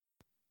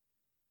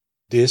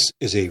This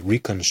is a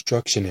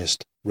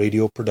Reconstructionist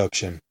radio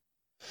production.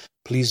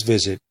 Please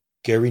visit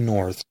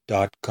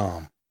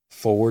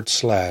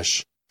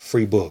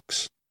GaryNorth.com/free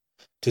books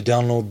to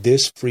download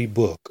this free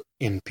book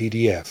in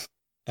PDF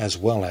as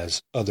well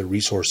as other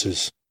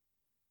resources.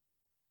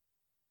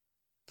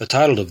 The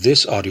title of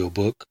this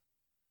audiobook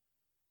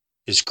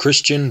is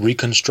Christian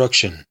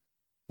Reconstruction: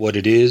 What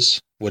It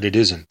Is, What It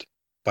Isn't,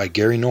 by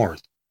Gary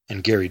North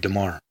and Gary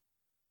DeMar.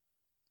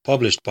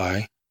 Published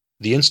by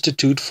the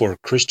Institute for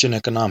Christian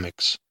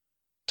Economics,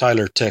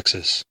 Tyler,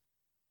 Texas.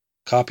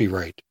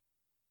 Copyright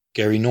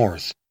Gary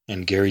North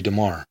and Gary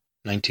DeMar,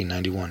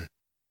 1991.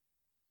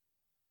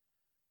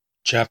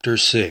 Chapter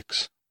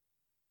 6.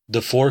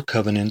 The Four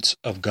Covenants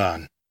of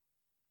God.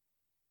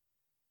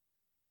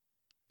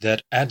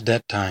 That at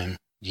that time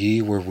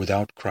ye were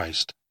without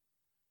Christ,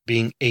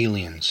 being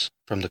aliens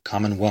from the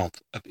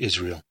commonwealth of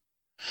Israel,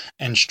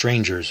 and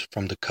strangers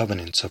from the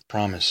covenants of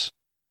promise,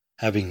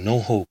 having no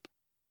hope,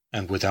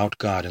 and without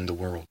God in the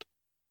world.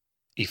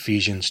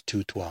 Ephesians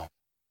 2:12.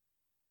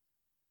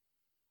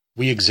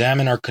 We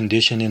examine our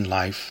condition in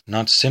life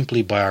not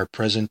simply by our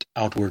present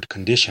outward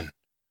condition,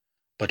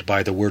 but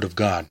by the Word of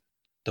God,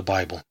 the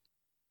Bible.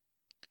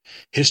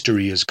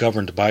 History is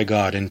governed by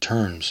God in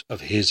terms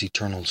of His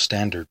eternal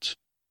standards.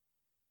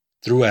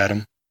 Through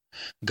Adam,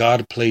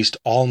 God placed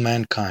all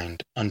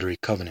mankind under a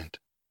covenant,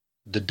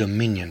 the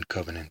dominion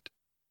covenant.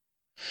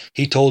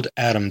 He told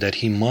Adam that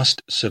he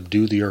must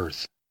subdue the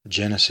earth,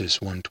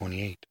 Genesis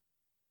 1:28.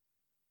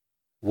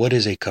 What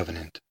is a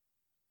covenant?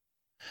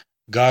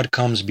 God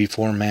comes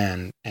before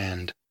man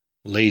and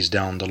lays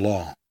down the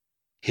law,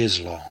 His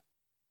law.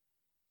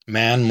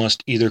 Man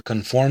must either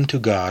conform to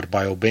God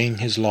by obeying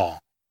His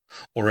law,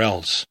 or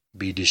else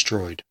be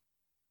destroyed.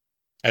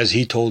 As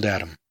He told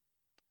Adam,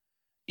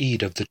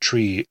 "Eat of the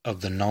tree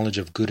of the knowledge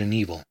of good and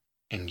evil,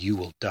 and you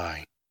will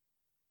die."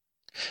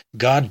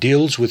 God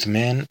deals with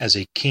men as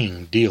a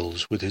king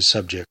deals with his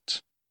subjects.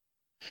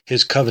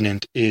 His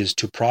covenant is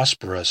to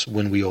prosper us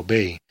when we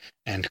obey,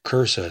 and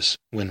curse us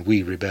when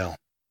we rebel.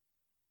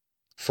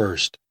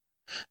 First,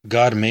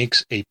 God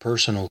makes a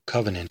personal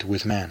covenant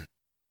with man.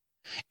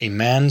 A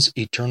man's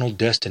eternal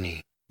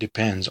destiny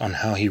depends on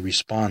how he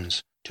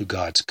responds to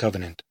God's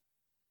covenant.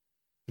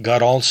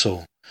 God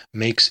also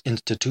makes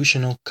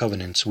institutional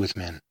covenants with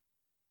men.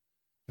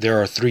 There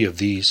are three of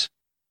these: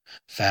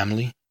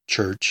 family,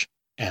 church,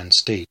 and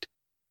state.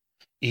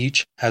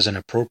 Each has an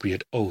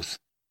appropriate oath.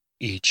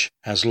 Each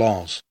has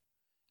laws.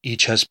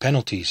 Each has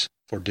penalties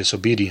for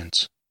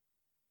disobedience.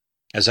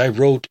 As I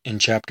wrote in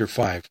chapter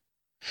 5,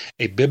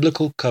 a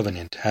biblical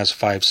covenant has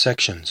 5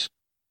 sections.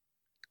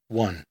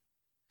 1.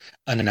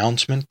 An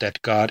announcement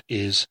that God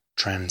is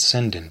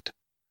transcendent,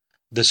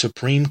 the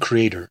supreme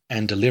creator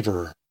and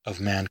deliverer of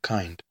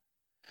mankind.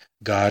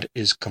 God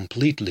is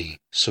completely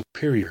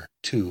superior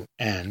to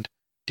and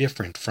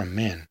different from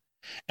men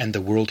and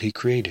the world He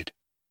created.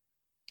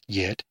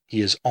 Yet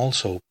He is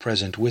also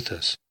present with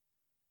us,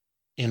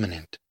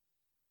 immanent.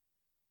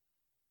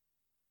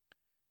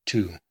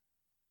 2.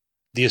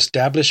 The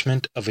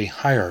establishment of a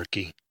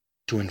hierarchy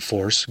to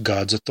enforce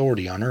God's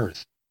authority on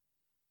earth.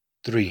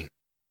 3.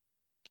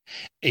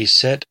 A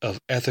set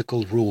of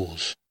ethical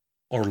rules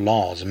or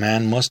laws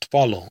man must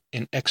follow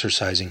in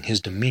exercising his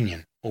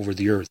dominion over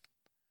the earth.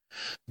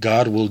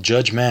 God will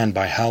judge man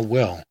by how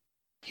well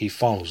he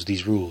follows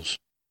these rules.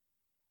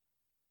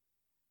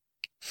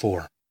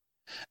 4.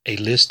 A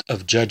list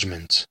of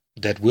judgments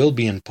that will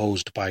be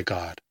imposed by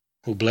God,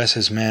 who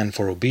blesses man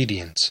for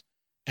obedience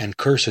and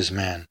curses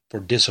man for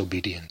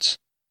disobedience.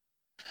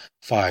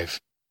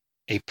 5.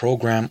 A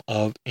program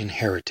of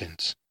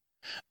inheritance,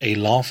 a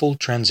lawful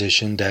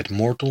transition that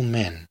mortal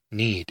men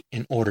need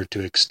in order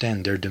to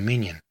extend their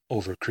dominion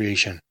over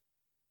creation.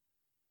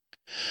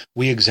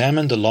 We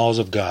examine the laws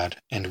of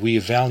God and we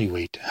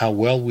evaluate how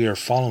well we are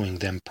following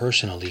them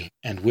personally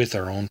and with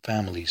our own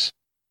families.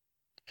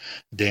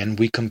 Then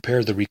we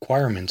compare the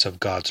requirements of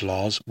God's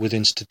laws with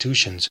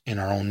institutions in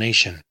our own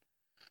nation,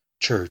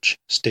 church,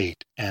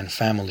 state, and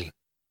family.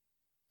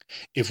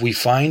 If we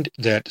find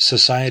that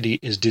society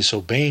is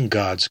disobeying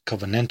God's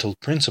covenantal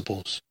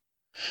principles,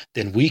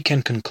 then we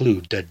can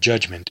conclude that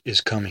judgment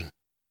is coming.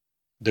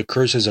 The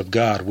curses of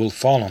God will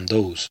fall on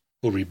those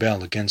who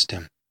rebel against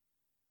Him.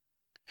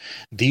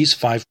 These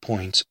 5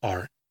 points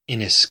are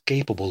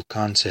inescapable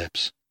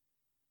concepts.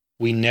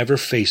 We never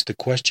face the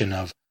question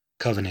of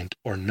covenant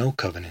or no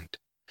covenant.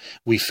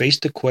 We face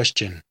the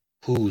question,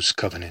 whose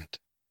covenant?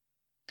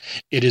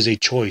 It is a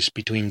choice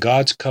between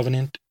God's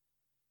covenant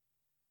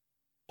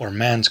or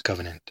man's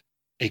covenant,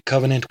 a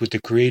covenant with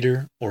the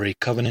Creator or a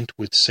covenant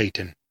with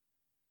Satan.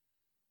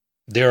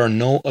 There are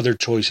no other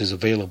choices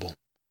available.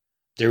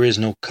 There is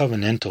no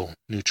covenantal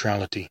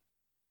neutrality.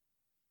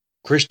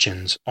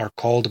 Christians are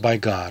called by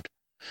God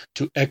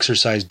to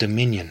exercise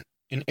dominion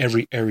in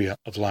every area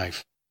of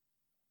life.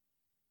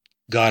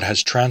 God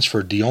has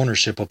transferred the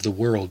ownership of the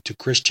world to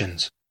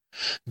Christians,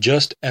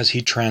 just as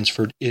He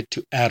transferred it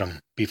to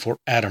Adam before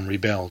Adam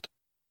rebelled.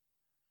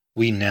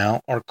 We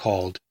now are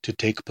called to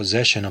take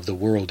possession of the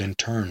world in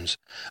terms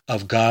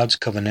of God's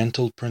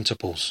covenantal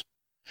principles,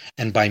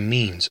 and by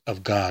means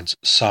of God's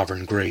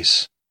sovereign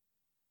grace.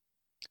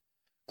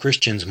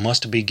 Christians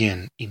must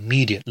begin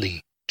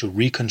immediately to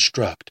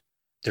reconstruct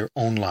their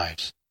own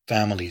lives,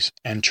 families,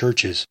 and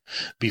churches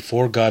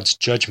before God's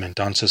judgment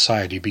on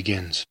society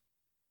begins.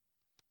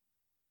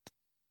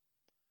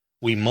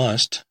 We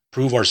must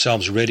prove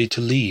ourselves ready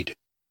to lead.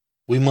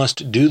 We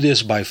must do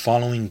this by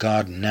following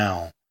God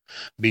now,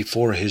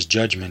 before His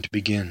judgment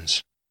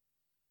begins.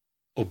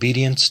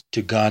 Obedience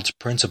to God's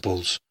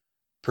principles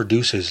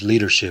produces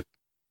leadership.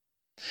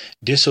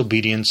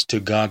 Disobedience to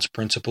God's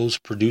principles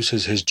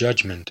produces His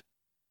judgment,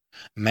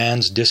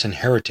 man's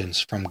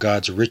disinheritance from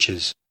God's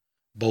riches,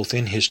 both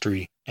in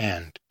history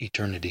and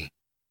eternity.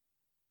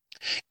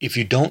 If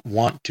you don't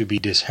want to be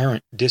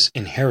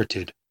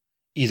disinherited,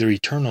 either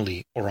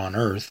eternally or on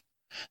earth,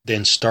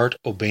 then start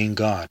obeying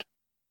God.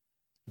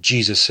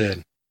 Jesus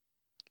said,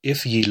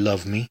 "If ye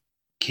love me,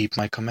 keep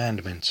my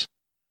commandments."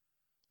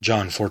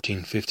 John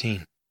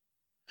 14:15.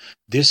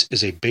 This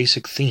is a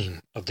basic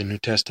theme of the New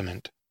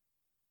Testament.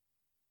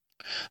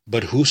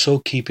 But whoso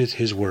keepeth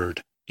his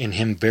word, in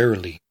him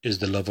verily is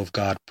the love of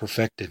God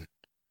perfected.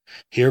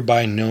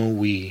 Hereby know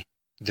we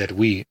that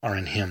we are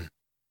in him.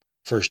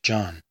 1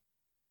 John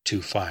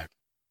 2:5.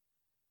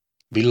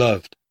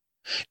 Beloved,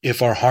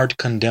 if our heart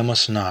condemn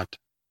us not,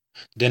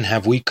 then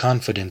have we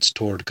confidence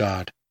toward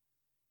God.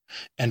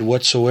 And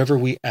whatsoever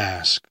we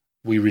ask,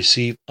 we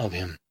receive of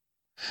him,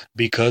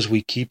 because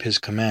we keep his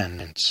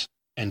commandments,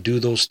 and do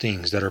those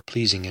things that are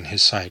pleasing in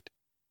his sight.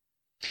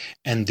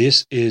 And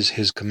this is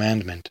his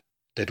commandment,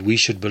 that we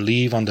should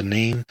believe on the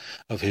name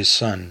of his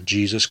Son,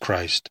 Jesus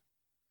Christ,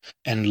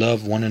 and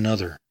love one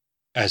another,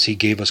 as he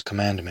gave us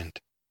commandment.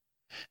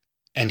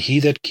 And he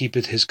that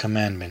keepeth his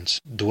commandments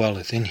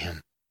dwelleth in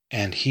him,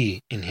 and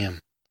he in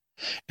him.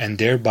 And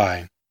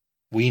thereby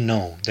we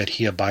know that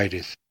he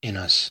abideth in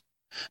us,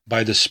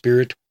 by the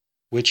Spirit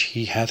which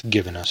he hath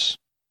given us.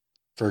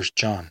 1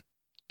 John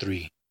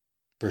 3,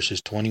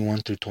 verses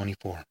 21 through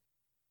 24.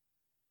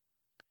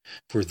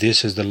 For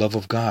this is the love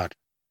of God,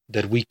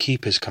 that we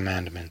keep his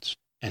commandments,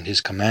 and his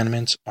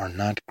commandments are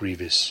not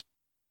grievous.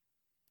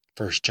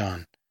 1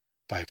 John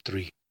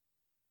 5:3.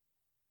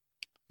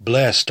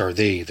 Blessed are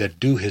they that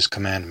do his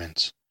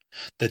commandments,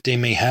 that they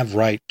may have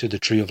right to the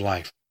tree of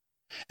life,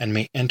 and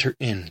may enter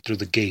in through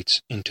the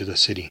gates into the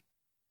city.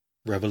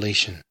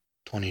 Revelation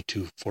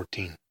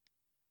 22:14.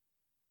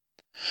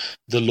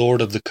 The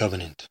Lord of the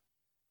Covenant.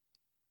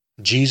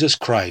 Jesus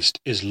Christ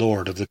is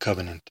Lord of the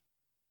Covenant.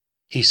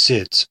 He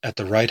sits at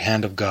the right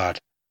hand of God,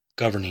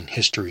 governing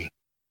history.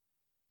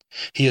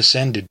 He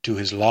ascended to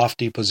his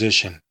lofty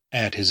position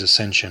at his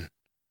ascension,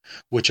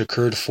 which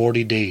occurred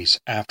 40 days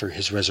after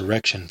his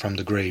resurrection from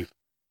the grave.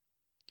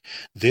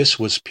 This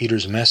was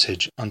Peter's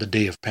message on the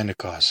day of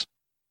Pentecost.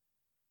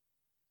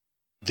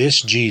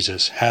 This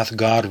Jesus hath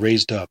God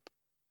raised up,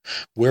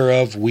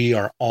 whereof we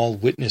are all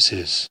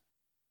witnesses.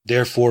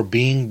 Therefore,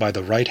 being by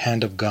the right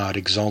hand of God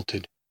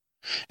exalted,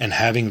 and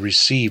having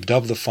received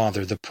of the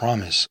Father the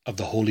promise of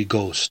the Holy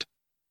Ghost,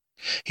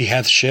 he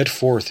hath shed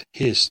forth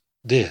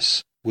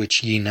this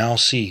which ye now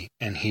see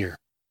and hear.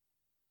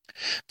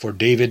 For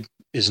David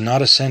is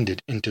not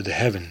ascended into the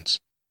heavens,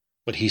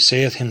 but he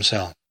saith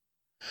himself,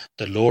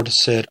 The Lord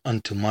said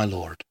unto my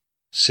Lord,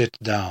 Sit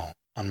thou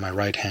on my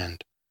right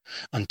hand,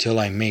 until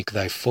I make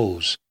thy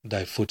foes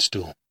thy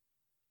footstool.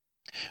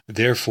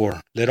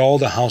 Therefore let all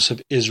the house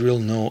of Israel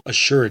know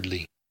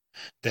assuredly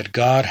that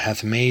God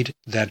hath made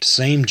that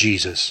same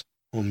Jesus,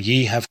 whom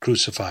ye have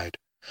crucified,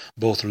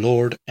 both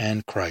Lord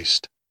and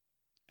Christ.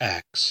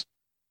 Acts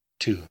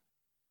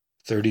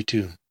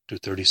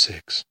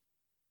 2:32-36.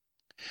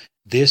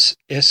 This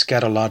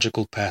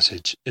eschatological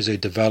passage is a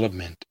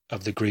development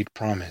of the great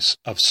promise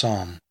of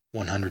Psalm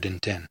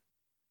 110.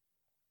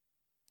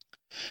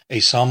 A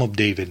Psalm of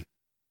David.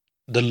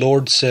 The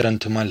Lord said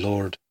unto my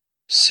Lord,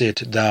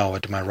 Sit thou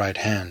at my right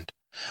hand,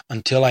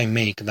 until I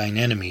make thine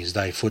enemies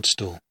thy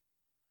footstool.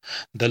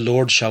 The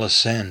Lord shall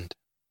send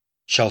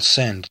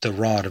the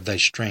rod of thy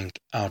strength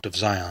out of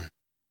Zion.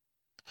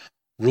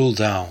 Rule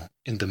thou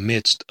in the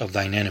midst of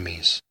thine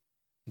enemies.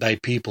 Thy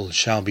people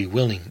shall be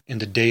willing in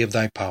the day of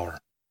thy power,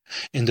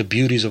 in the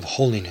beauties of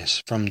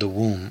holiness from the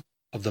womb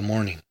of the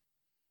morning.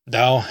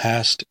 Thou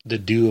hast the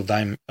dew of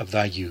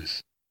thy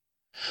youth.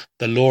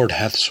 The Lord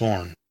hath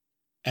sworn,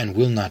 and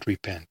will not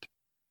repent.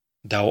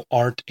 Thou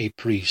art a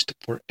priest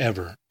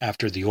forever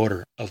after the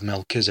order of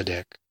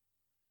Melchizedek.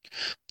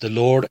 The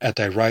Lord at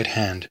thy right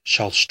hand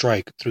shall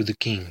strike through the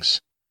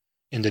kings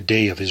in the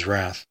day of his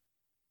wrath.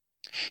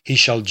 He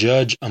shall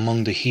judge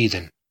among the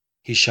heathen.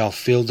 He shall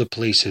fill the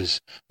places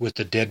with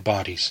the dead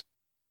bodies.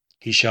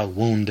 He shall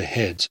wound the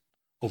heads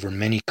over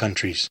many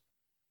countries.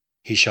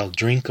 He shall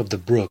drink of the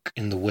brook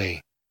in the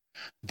way.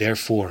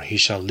 Therefore he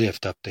shall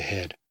lift up the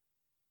head.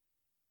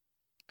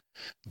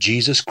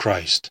 Jesus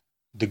Christ,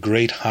 the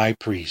great high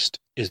priest,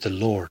 is the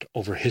Lord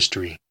over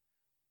history,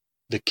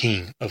 the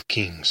King of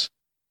kings.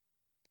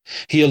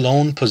 He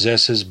alone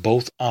possesses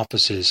both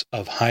offices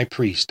of high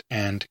priest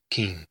and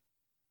king.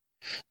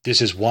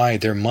 This is why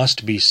there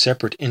must be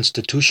separate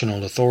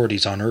institutional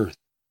authorities on earth,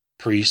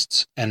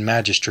 priests and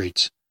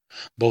magistrates,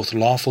 both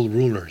lawful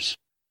rulers,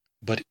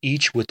 but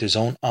each with his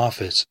own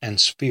office and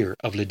sphere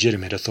of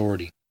legitimate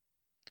authority.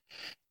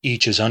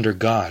 Each is under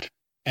God,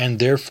 and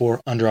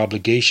therefore under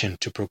obligation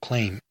to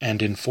proclaim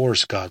and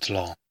enforce God's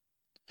law.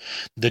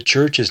 The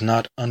church is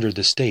not under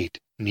the state,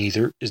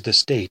 neither is the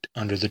state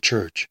under the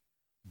church.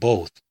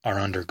 Both are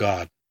under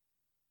God.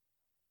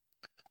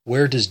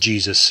 Where does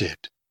Jesus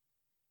sit?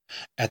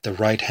 At the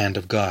right hand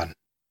of God.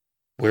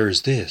 Where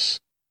is this?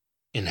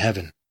 In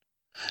heaven.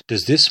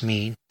 Does this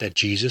mean that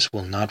Jesus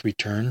will not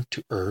return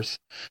to earth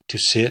to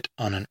sit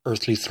on an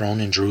earthly throne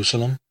in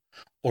Jerusalem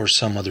or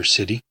some other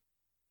city?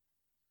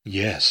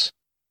 Yes.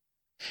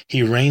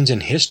 He reigns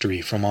in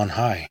history from on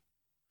high.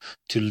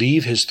 To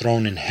leave his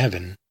throne in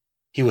heaven,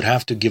 he would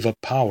have to give up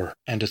power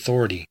and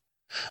authority,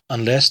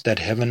 unless that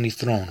heavenly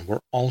throne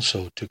were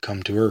also to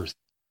come to earth,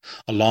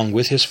 along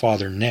with his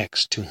Father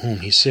next to whom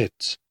he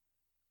sits.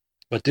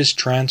 But this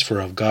transfer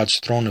of God's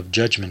throne of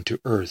judgment to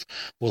earth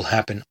will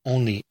happen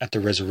only at the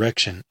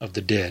resurrection of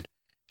the dead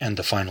and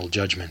the final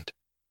judgment.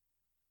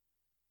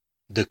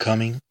 The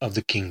coming of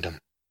the kingdom.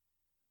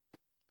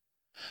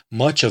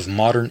 Much of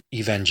modern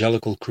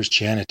evangelical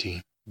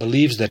Christianity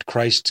believes that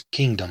Christ's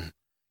kingdom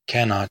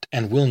cannot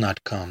and will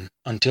not come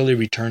until he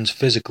returns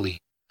physically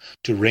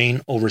to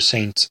reign over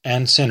saints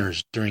and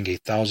sinners during a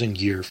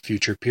 1,000-year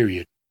future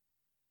period.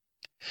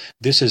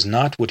 This is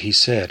not what he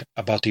said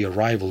about the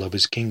arrival of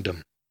his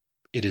kingdom.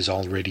 It is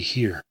already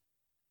here.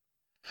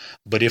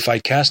 But if I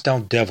cast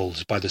out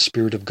devils by the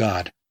Spirit of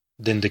God,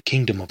 then the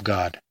kingdom of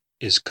God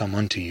is come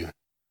unto you.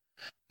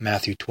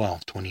 Matthew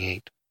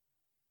 12:28.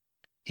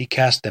 He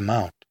cast them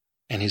out,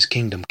 and his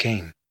kingdom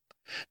came,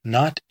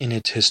 not in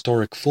its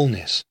historic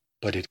fullness,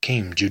 but it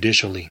came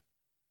judicially,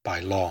 by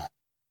law.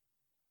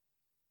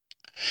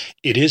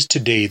 It is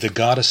today the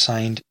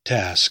God-assigned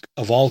task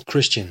of all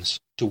Christians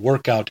to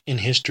work out in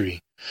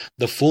history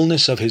the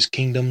fullness of his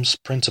kingdom's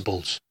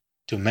principles,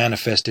 to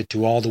manifest it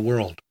to all the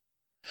world.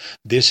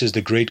 This is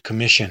the Great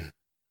Commission,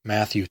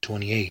 Matthew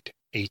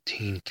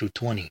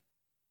 28:18-20.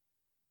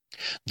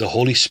 The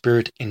Holy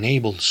Spirit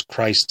enables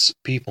Christ's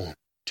people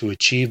to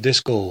achieve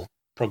this goal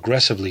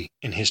progressively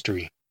in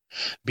history,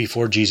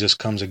 before Jesus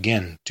comes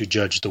again to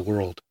judge the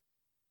world.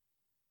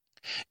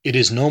 It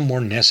is no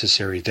more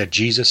necessary that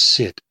Jesus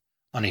sit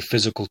on a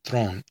physical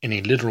throne in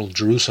a literal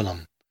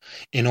Jerusalem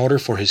in order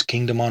for his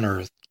kingdom on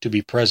earth to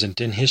be present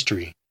in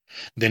history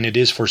than it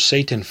is for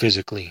Satan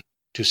physically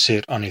to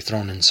sit on a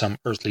throne in some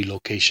earthly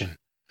location,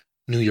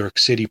 New York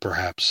City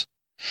perhaps,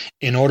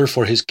 in order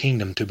for his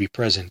kingdom to be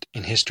present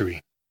in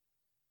history.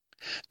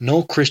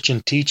 No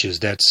Christian teaches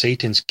that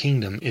Satan's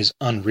kingdom is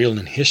unreal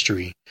in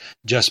history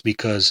just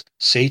because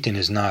Satan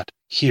is not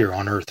here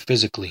on earth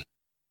physically.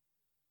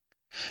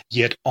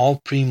 Yet all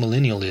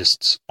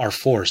premillennialists are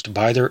forced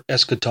by their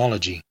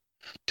eschatology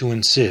to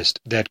insist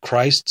that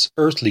Christ's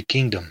earthly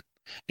kingdom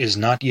is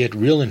not yet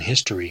real in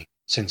history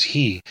since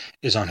he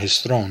is on his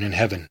throne in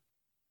heaven.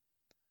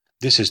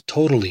 This is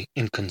totally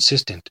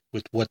inconsistent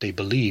with what they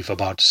believe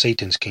about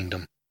Satan's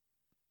kingdom.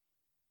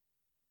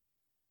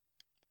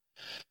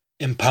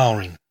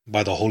 Empowering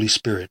by the Holy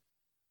Spirit.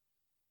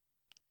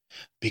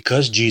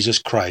 Because Jesus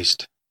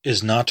Christ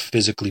is not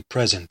physically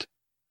present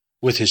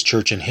with his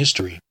church in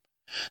history,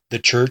 the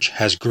church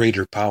has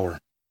greater power.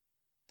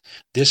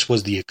 This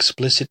was the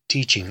explicit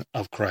teaching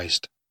of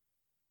Christ.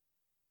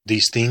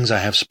 These things I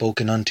have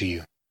spoken unto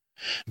you,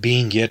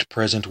 being yet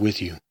present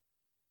with you.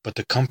 But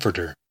the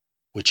Comforter,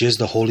 which is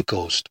the Holy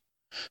Ghost,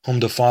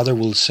 whom the Father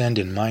will send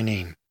in my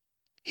name,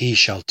 he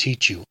shall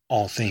teach you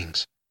all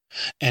things,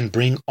 and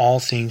bring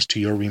all things to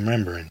your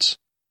remembrance,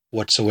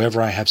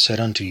 whatsoever I have said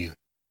unto you.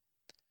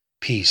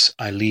 Peace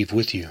I leave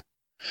with you.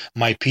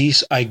 My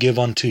peace I give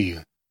unto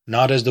you,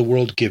 not as the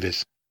world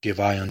giveth, give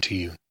I unto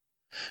you.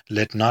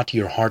 Let not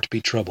your heart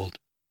be troubled,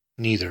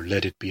 neither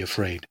let it be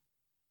afraid.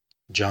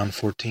 John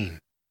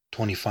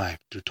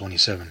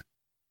 14:25-27.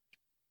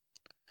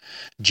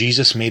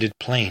 Jesus made it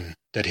plain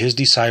that his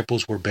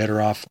disciples were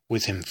better off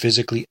with him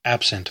physically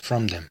absent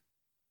from them.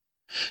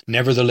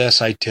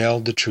 Nevertheless, I tell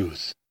the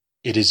truth.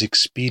 It is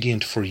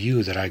expedient for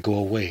you that I go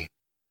away.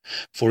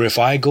 For if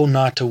I go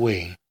not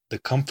away, the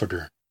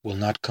Comforter will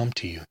not come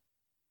to you.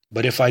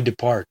 But if I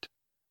depart,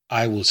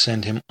 I will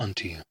send him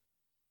unto you.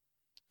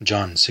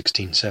 John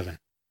 16:7.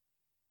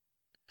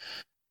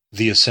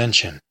 The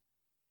Ascension.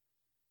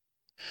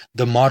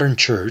 The modern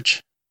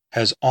church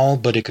has all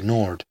but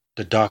ignored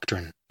the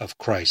doctrine of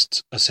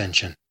Christ's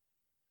ascension.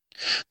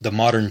 The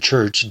modern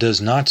church does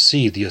not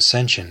see the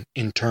ascension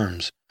in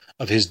terms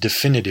of his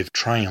definitive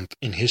triumph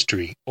in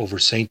history over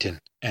Satan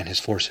and his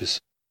forces.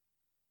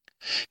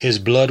 His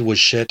blood was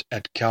shed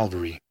at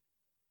Calvary.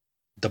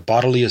 The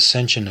bodily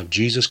ascension of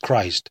Jesus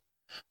Christ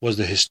was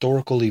the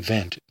historical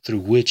event through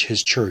which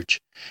his church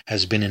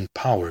has been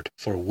empowered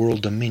for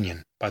world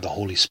dominion by the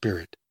Holy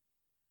Spirit.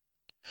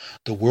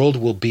 The world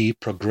will be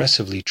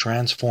progressively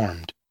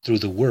transformed through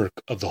the work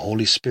of the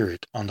Holy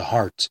Spirit on the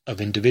hearts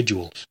of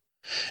individuals,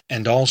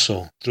 and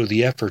also through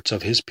the efforts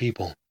of his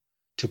people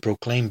to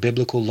proclaim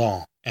biblical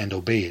law and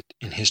obey it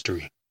in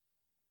history.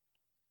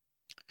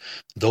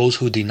 Those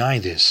who deny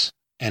this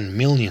and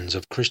millions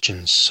of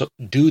Christians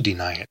do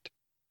deny it,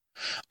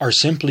 are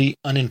simply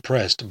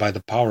unimpressed by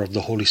the power of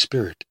the Holy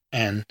Spirit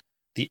and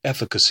the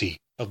efficacy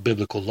of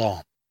biblical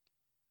law.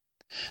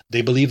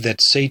 They believe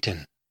that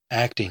Satan,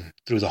 acting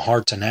through the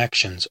hearts and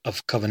actions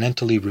of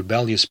covenantally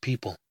rebellious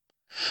people,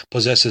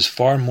 possesses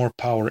far more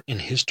power in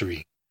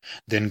history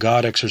than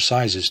God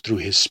exercises through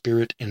His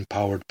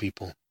Spirit-empowered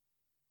people.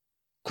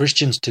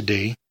 Christians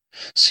today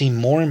seem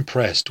more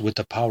impressed with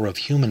the power of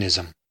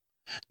humanism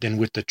than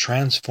with the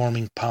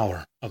transforming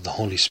power of the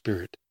Holy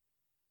Spirit.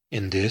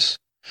 In this,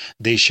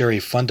 they share a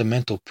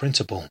fundamental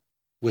principle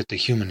with the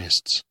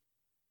humanists.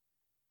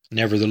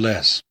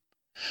 Nevertheless,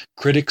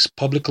 critics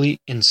publicly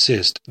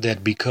insist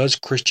that because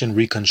Christian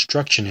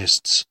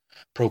Reconstructionists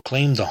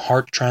proclaim the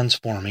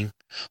heart-transforming,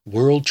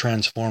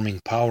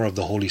 world-transforming power of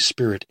the Holy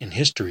Spirit in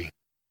history,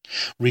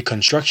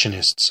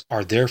 Reconstructionists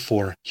are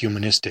therefore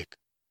humanistic.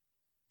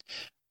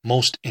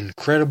 Most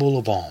incredible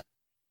of all,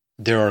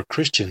 there are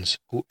Christians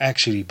who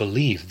actually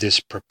believe this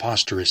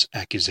preposterous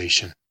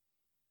accusation.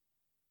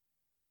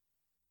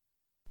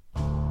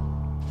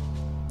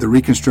 The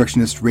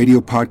Reconstructionist Radio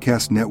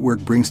Podcast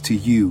Network brings to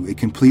you a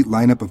complete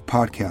lineup of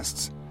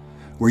podcasts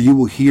where you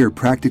will hear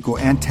practical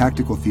and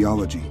tactical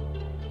theology.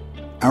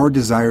 Our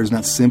desire is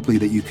not simply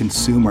that you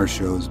consume our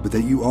shows, but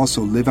that you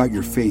also live out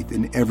your faith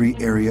in every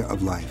area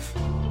of life.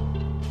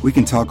 We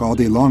can talk all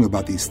day long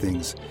about these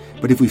things,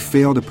 but if we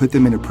fail to put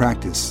them into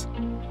practice,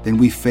 then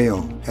we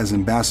fail as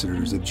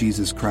ambassadors of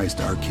Jesus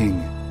Christ, our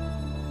King.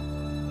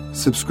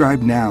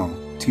 Subscribe now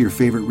to your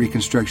favorite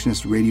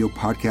Reconstructionist Radio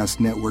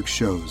Podcast Network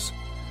shows,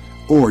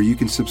 or you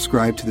can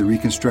subscribe to the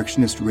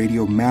Reconstructionist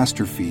Radio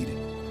Master Feed,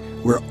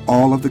 where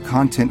all of the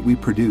content we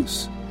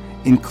produce,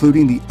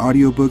 including the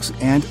audiobooks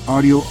and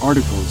audio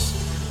articles,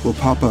 will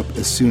pop up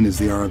as soon as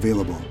they are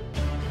available.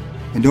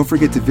 And don't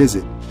forget to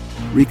visit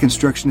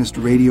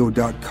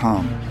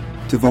ReconstructionistRadio.com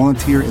to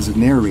volunteer as a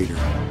narrator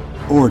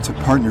or to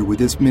partner with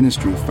this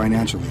ministry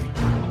financially.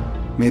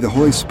 May the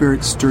Holy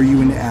Spirit stir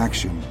you into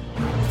action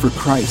for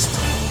Christ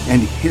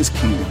and His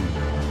kingdom.